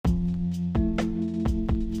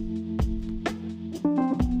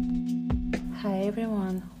Hi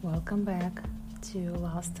everyone, welcome back to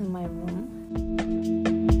Lost in My Room.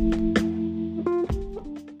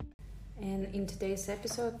 And in today's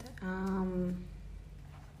episode, I'm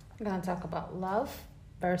gonna talk about love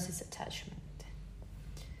versus attachment.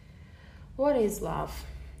 What is love?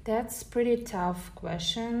 That's a pretty tough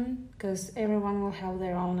question because everyone will have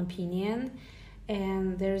their own opinion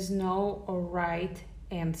and there's no or right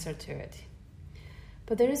answer to it.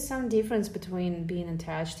 But there is some difference between being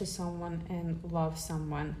attached to someone and love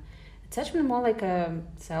someone. Attachment more like a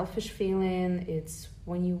selfish feeling. It's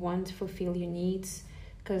when you want to fulfill your needs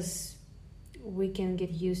because we can get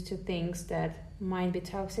used to things that might be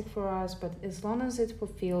toxic for us, but as long as it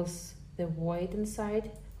fulfills the void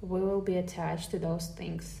inside, we will be attached to those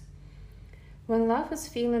things. When love is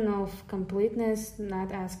feeling of completeness,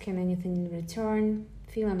 not asking anything in return,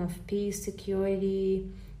 feeling of peace,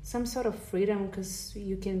 security, some sort of freedom because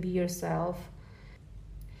you can be yourself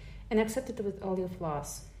and accept it with all your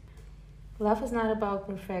flaws. Love is not about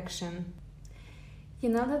perfection. You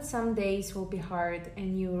know that some days will be hard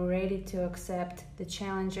and you're ready to accept the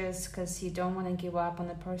challenges because you don't want to give up on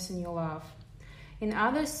the person you love. In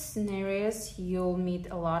other scenarios, you'll meet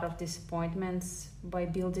a lot of disappointments by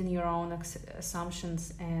building your own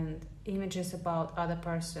assumptions and images about other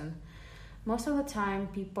person. Most of the time,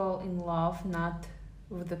 people in love not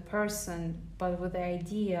with the person, but with the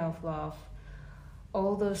idea of love.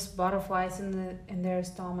 All those butterflies in their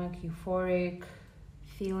stomach, euphoric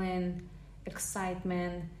feeling,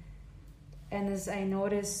 excitement. And as I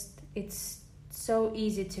noticed, it's so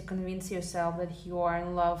easy to convince yourself that you are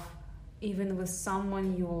in love even with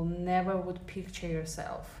someone you will never would picture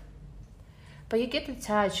yourself. But you get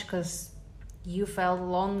attached because you felt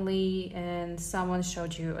lonely and someone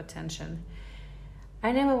showed you attention.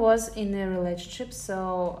 I never was in a relationship,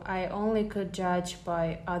 so I only could judge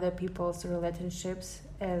by other people's relationships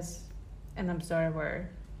as an observer.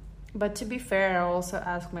 But to be fair, I also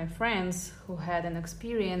asked my friends who had an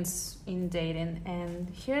experience in dating, and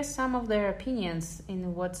here's some of their opinions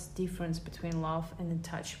in what's the difference between love and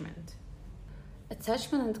attachment.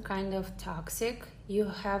 Attachment is kind of toxic. You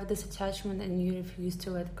have this attachment and you refuse to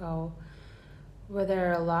let go.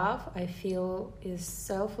 Whether love, I feel, is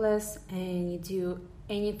selfless and you do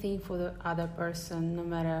anything for the other person, no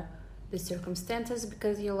matter the circumstances,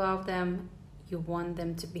 because you love them, you want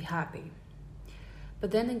them to be happy.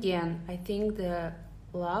 But then again, I think the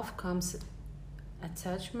love comes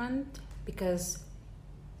attachment because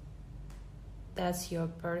that's your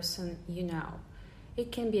person, you know.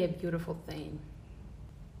 It can be a beautiful thing.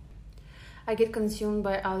 I get consumed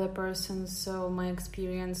by other persons, so my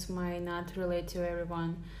experience might not relate to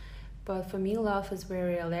everyone. But for me, love is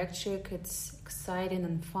very electric, it's exciting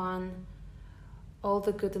and fun. All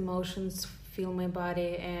the good emotions fill my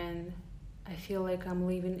body and I feel like I'm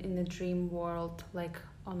living in a dream world, like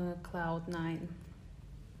on a cloud nine.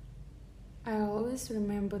 I always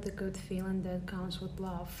remember the good feeling that comes with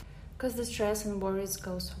love. Because the stress and worries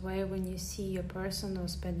goes away when you see your person or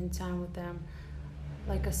spending time with them.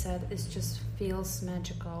 Like I said, it just feels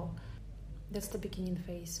magical. That's the beginning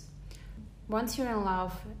phase. Once you're in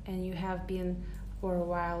love and you have been for a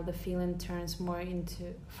while, the feeling turns more into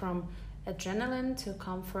from adrenaline to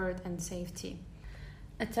comfort and safety.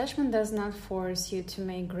 Attachment does not force you to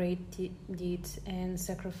make great deeds and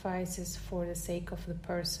sacrifices for the sake of the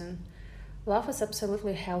person. Love is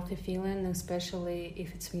absolutely a healthy feeling, especially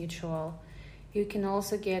if it's mutual. You can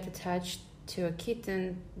also get attached to a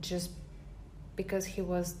kitten just because he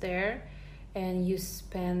was there and you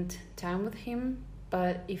spend time with him,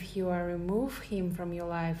 but if you remove him from your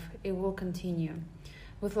life, it will continue.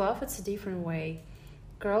 With love, it's a different way.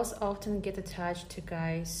 Girls often get attached to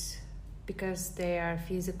guys because they are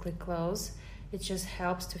physically close. It just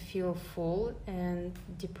helps to feel full and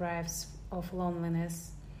deprives of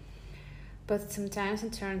loneliness. But sometimes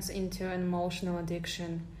it turns into an emotional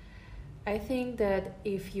addiction. I think that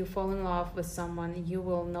if you fall in love with someone, you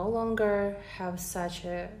will no longer have such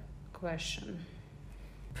a question.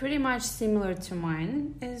 Pretty much similar to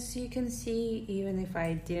mine, as you can see, even if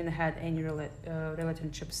I didn't have any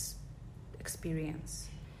relationships experience.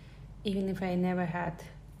 Even if I never had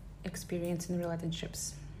experience in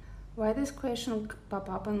relationships. Why this question pop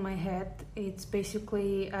up in my head? It's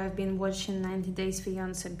basically I've been watching 90 Days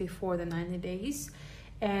Fiancé before the 90 days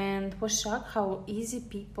and was shocked how easy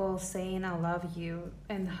people saying I love you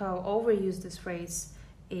and how overused this phrase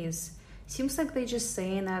is. Seems like they just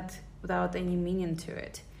saying that without any meaning to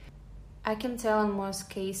it. I can tell in most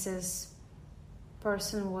cases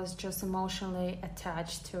person was just emotionally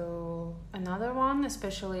attached to another one,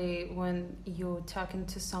 especially when you're talking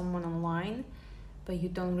to someone online. but you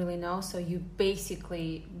don't really know. So you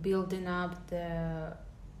basically building up the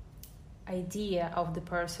idea of the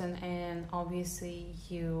person, and obviously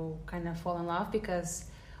you kind of fall in love because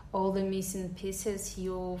all the missing pieces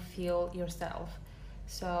you feel yourself.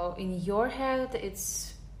 So in your head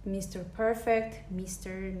it's Mr. Perfect,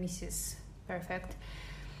 Mr. Mrs. Perfect,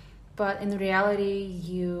 but in reality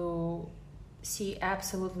you see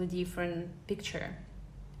absolutely different picture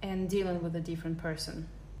and dealing with a different person.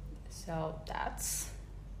 So that's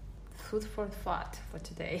food for thought for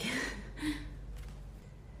today.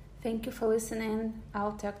 Thank you for listening.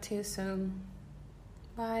 I'll talk to you soon.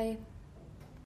 Bye.